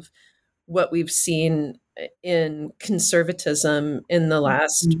of what we've seen in conservatism in the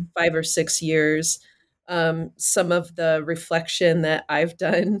last 5 or 6 years. Some of the reflection that I've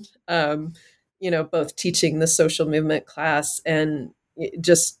done, both teaching the social movement class and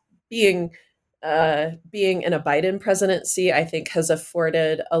just being in a Biden presidency, I think has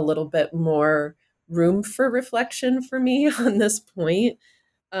afforded a little bit more room for reflection for me on this point.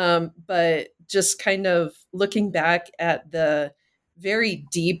 But just kind of looking back at the very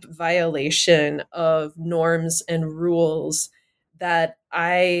deep violation of norms and rules that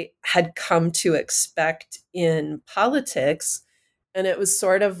I had come to expect in politics. And it was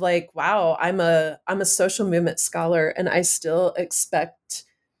sort of like, wow, I'm a social movement scholar, and I still expect,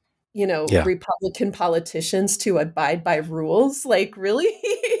 Republican politicians to abide by rules. Like, really?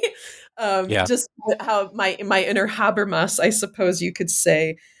 Just how my inner Habermas, I suppose you could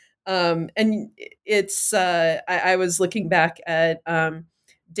say. And it's, I was looking back at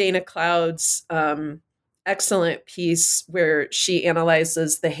Dana Cloud's excellent piece where she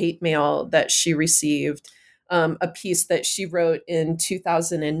analyzes the hate mail that she received, a piece that she wrote in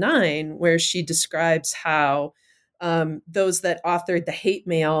 2009, where she describes how those that authored the hate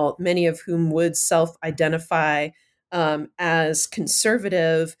mail, many of whom would self-identify as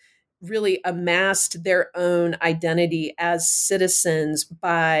conservative, really amassed their own identity as citizens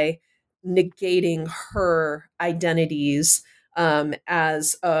by negating her identities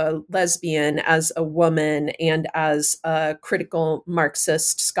as a lesbian, as a woman, and as a critical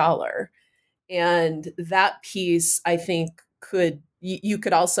Marxist scholar. And that piece, I think, you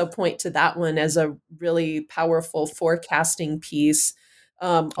could also point to that one as a really powerful forecasting piece.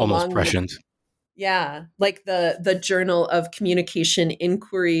 Almost prescient. Like the Journal of Communication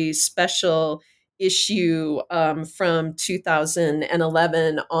Inquiry special issue from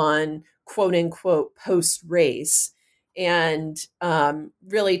 2011 on quote unquote post-race, and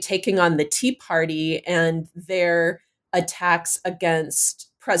really taking on the Tea Party and their attacks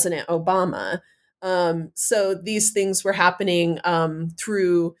against President Obama. So these things were happening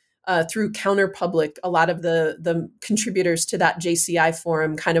through Counterpublic. A lot of the contributors to that JCI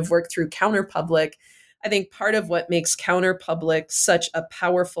forum kind of work through Counterpublic. I think part of what makes Counterpublic such a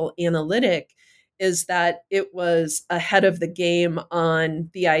powerful analytic is that it was ahead of the game on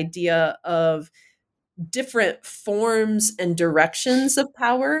the idea of different forms and directions of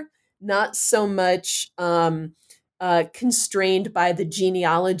power, not so much constrained by the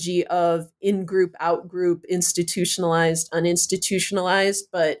genealogy of in-group, out-group, institutionalized, uninstitutionalized,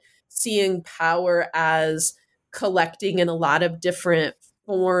 but seeing power as collecting in a lot of different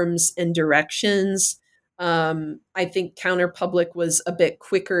forms and directions. I think Counterpublic was a bit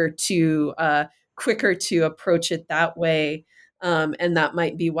quicker to approach it that way. And that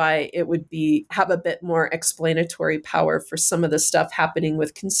might be why it would have a bit more explanatory power for some of the stuff happening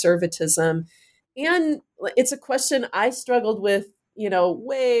with conservatism. And it's a question I struggled with,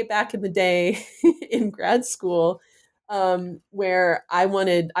 way back in the day in grad school, where I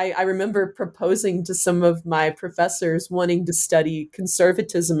remember proposing to some of my professors wanting to study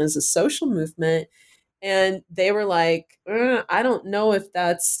conservatism as a social movement. And they were like, I don't know if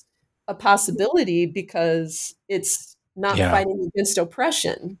that's a possibility because it's not fighting against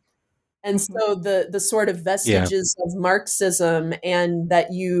oppression. And so the sort of vestiges of Marxism and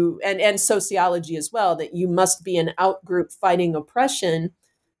and sociology as well, that you must be an out-group fighting oppression.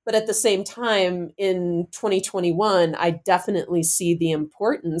 But at the same time, in 2021, I definitely see the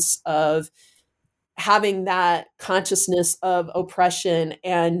importance of having that consciousness of oppression,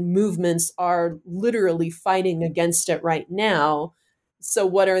 and movements are literally fighting against it right now. So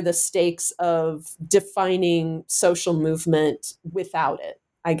what are the stakes of defining social movement without it,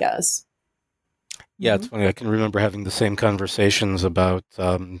 I guess? Yeah, it's funny. I can remember having the same conversations about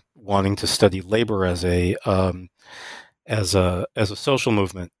wanting to study labor as a social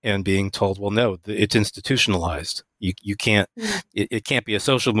movement, and being told, well, no, it's institutionalized. You can't. It can't be a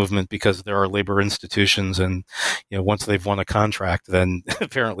social movement because there are labor institutions, and once they've won a contract, then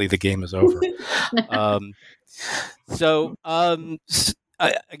apparently the game is over.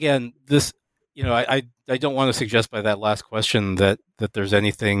 Again, this. I don't want to suggest by that last question that there's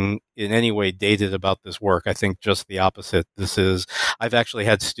anything in any way dated about this work. I think just the opposite. I've actually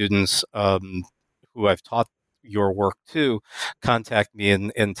had students who I've taught your work to contact me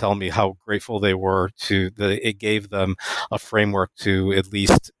and tell me how grateful they were that it gave them a framework to at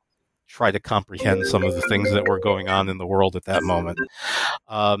least try to comprehend some of the things that were going on in the world at that moment.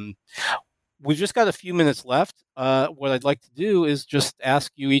 We've just got a few minutes left. What I'd like to do is just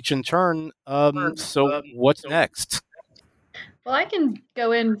ask you each in turn. So what's next? Well, I can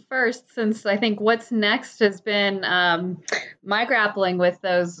go in first, since I think what's next has been my grappling with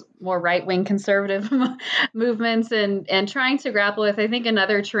those more right-wing conservative movements and trying to grapple with, I think,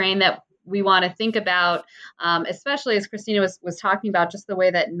 another terrain that we want to think about, especially as Christina was talking about, just the way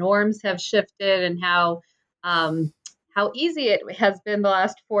that norms have shifted and how easy it has been the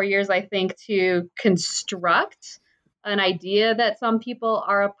last 4 years, I think, to construct an idea that some people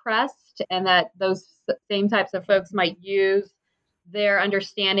are oppressed, and that those same types of folks might use their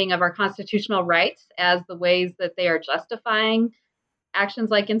understanding of our constitutional rights as the ways that they are justifying actions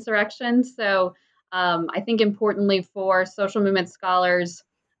like insurrection. So I think importantly for social movement scholars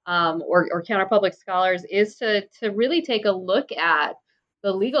or counterpublic scholars is to really take a look at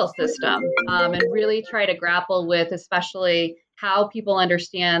the legal system and really try to grapple with especially how people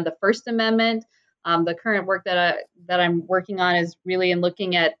understand the First Amendment. The current work that I'm working on is really in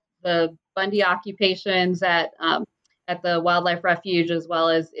looking at the Bundy occupations at the Wildlife Refuge, as well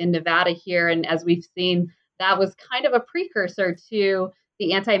as in Nevada here. And as we've seen, that was kind of a precursor to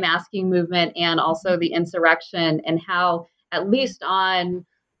the anti-masking movement and also the insurrection, and how, at least on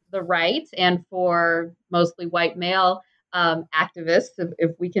the right and for mostly white male activists,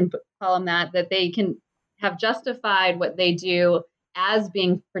 if we can call them that they can have justified what they do as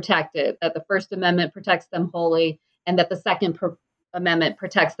being protected, that the First Amendment protects them wholly, and that the Second Amendment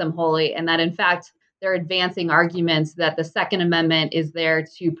protects them wholly, and that in fact they're advancing arguments that the Second Amendment is there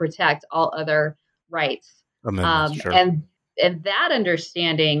to protect all other rights. Sure. And that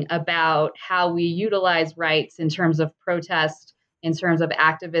understanding about how we utilize rights in terms of protest, in terms of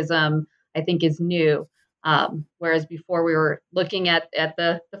activism, I think is new. Whereas before we were looking at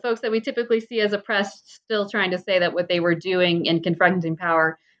the folks that we typically see as oppressed, still trying to say that what they were doing in confronting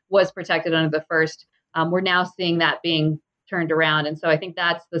power was protected under the First. We're now seeing that being turned around. And so I think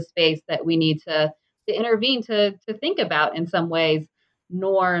that's the space that we need to intervene, to think about in some ways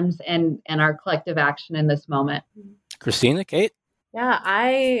norms and our collective action in this moment. Christina, Kate? Yeah,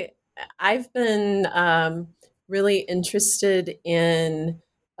 I've been really interested in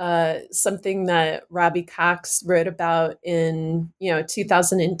something that Robbie Cox wrote about in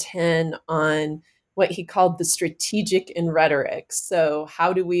 2010 on what he called the strategic in rhetoric. So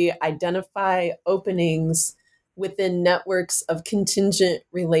how do we identify openings within networks of contingent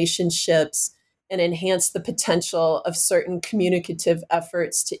relationships and enhance the potential of certain communicative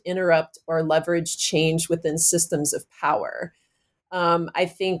efforts to interrupt or leverage change within systems of power. I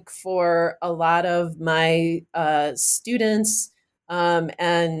think for a lot of my students,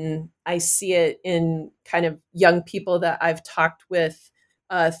 and I see it in kind of young people that I've talked with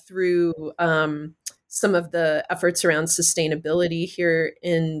through some of the efforts around sustainability here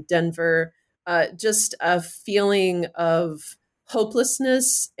in Denver, just a feeling of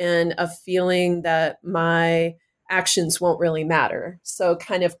hopelessness and a feeling that my actions won't really matter. So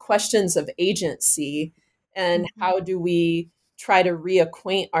kind of questions of agency and how do we try to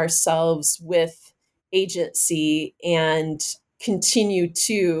reacquaint ourselves with agency and continue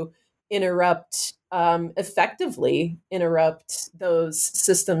to effectively interrupt those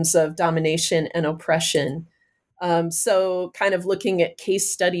systems of domination and oppression. So kind of looking at case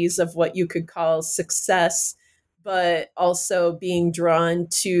studies of what you could call success, but also being drawn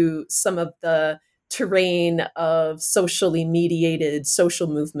to some of the terrain of socially mediated social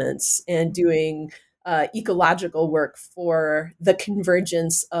movements and doing ecological work for the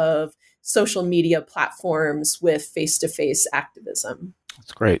convergence of social media platforms with face-to-face activism.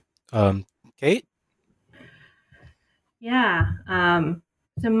 That's great. Kate? Yeah.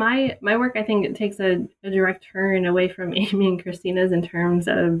 So my work, I think it takes a direct turn away from Amy and Christina's in terms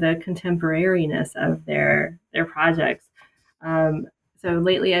of the contemporariness of their projects. So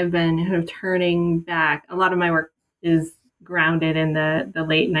lately I've been kind of turning back. A lot of my work is grounded in the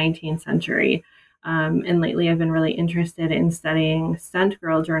late 19th century. And lately I've been really interested in studying stunt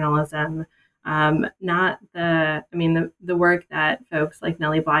girl journalism. The work that folks like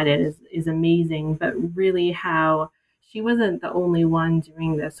Nellie Bly did is amazing, but really how she wasn't the only one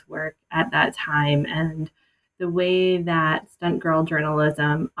doing this work at that time. And the way that stunt girl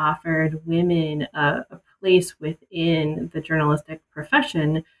journalism offered women a place within the journalistic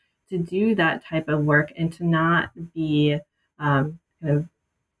profession to do that type of work and to not be kind of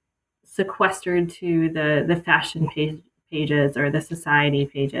sequestered to the fashion pages or the society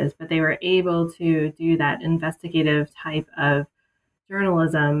pages, but they were able to do that investigative type of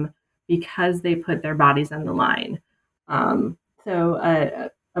journalism because they put their bodies on the line. So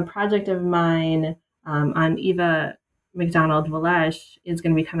a project of mine on Eva McDonald Valesh is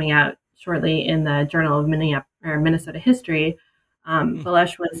going to be coming out shortly in the Journal of Minnesota History.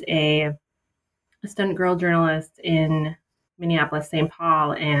 Valesh was a stunt girl journalist in Minneapolis, St.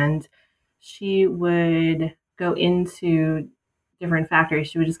 Paul, and she would go into different factories.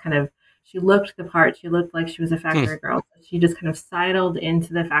 She would just she looked the part. She looked like she was a factory girl. So she just kind of sidled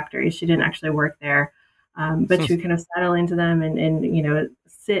into the factories. She didn't actually work there. But she would kind of settle into them and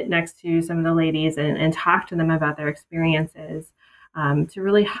sit next to some of the ladies and talk to them about their experiences to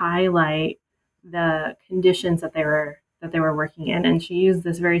really highlight the conditions that they were working in. And she used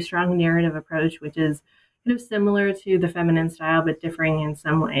this very strong narrative approach, which is kind of similar to the feminine style, but differing in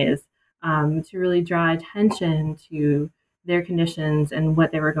some ways, to really draw attention to their conditions and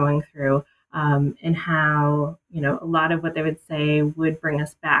what they were going through, and how, a lot of what they would say would bring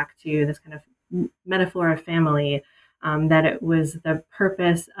us back to this kind of metaphor of family, that it was the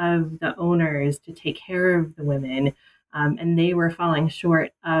purpose of the owners to take care of the women, and they were falling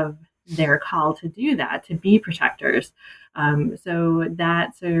short of their call to do that, to be protectors. So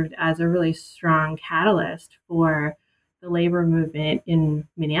that served as a really strong catalyst for the labor movement in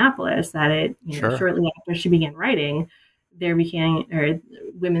Minneapolis, that it, shortly after she began writing,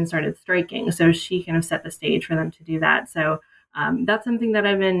 women started striking. So she kind of set the stage for them to do that. So that's something that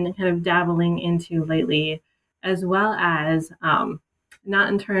I've been kind of dabbling into lately, as well as not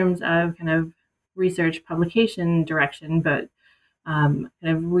in terms of kind of research publication direction, but kind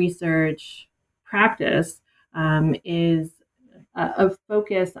of research practice is a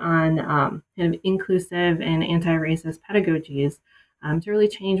focus on kind of inclusive and anti-racist pedagogies to really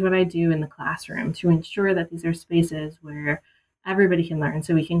change what I do in the classroom, to ensure that these are spaces where everybody can learn,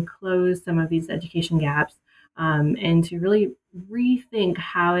 so we can close some of these education gaps, and to really rethink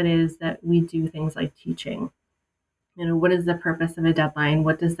how it is that we do things like teaching. What is the purpose of a deadline?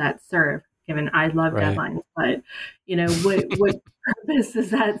 What does that serve? Given I love deadlines, but what purpose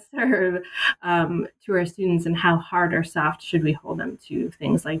does that serve to our students, and how hard or soft should we hold them to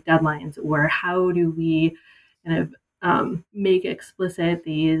things like deadlines, or how do we kind of make explicit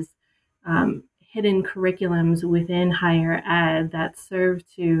these hidden curriculums within higher ed that serve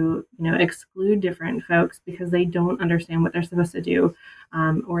to exclude different folks because they don't understand what they're supposed to do,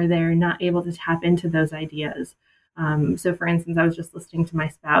 or they're not able to tap into those ideas. So for instance, I was just listening to my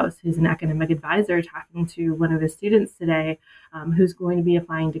spouse, who's an academic advisor, talking to one of his students today, who's going to be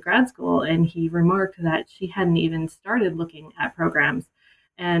applying to grad school. And he remarked that she hadn't even started looking at programs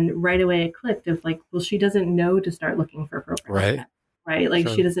And right away it clicked of like, well, she doesn't know to start looking for appropriate right? Like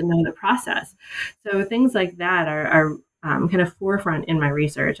Sure. she doesn't know the process. So things like that are kind of forefront in my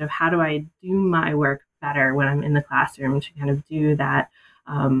research of how do I do my work better when I'm in the classroom to kind of do that,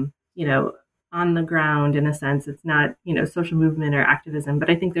 on the ground in a sense. It's not, social movement or activism, but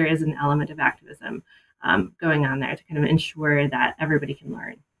I think there is an element of activism going on there to kind of ensure that everybody can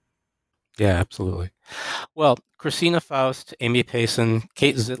learn. Yeah, absolutely. Well, Christina Faust, Amy Payson,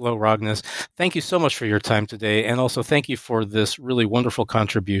 Kate Zitlow-Rognes, thank you so much for your time today. And also thank you for this really wonderful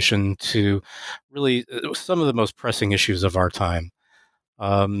contribution to really some of the most pressing issues of our time.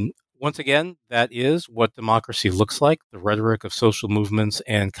 Once again, that is What Democracy Looks Like, the Rhetoric of Social Movements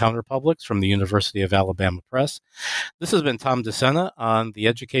and Counterpublics from the University of Alabama Press. This has been Tom DeSena on the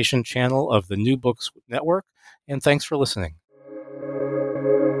Education Channel of the New Books Network, and thanks for listening.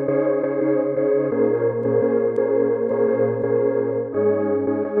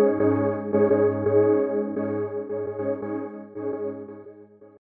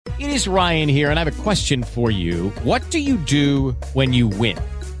 It is Ryan here, and I have a question for you. What do you do when you win?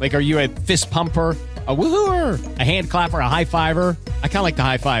 Like, are you a fist pumper, a woohooer, a hand clapper, a high fiver? I kind of like the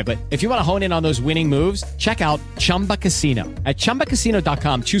high five, but if you want to hone in on those winning moves, check out Chumba Casino. At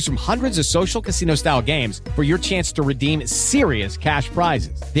ChumbaCasino.com, choose from hundreds of social casino-style games for your chance to redeem serious cash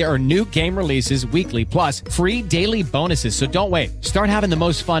prizes. There are new game releases weekly, plus free daily bonuses. So don't wait. Start having the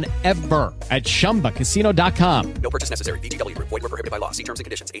most fun ever at ChumbaCasino.com. No purchase necessary. VGW Group. Void where prohibited by law. See terms and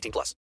conditions. 18+.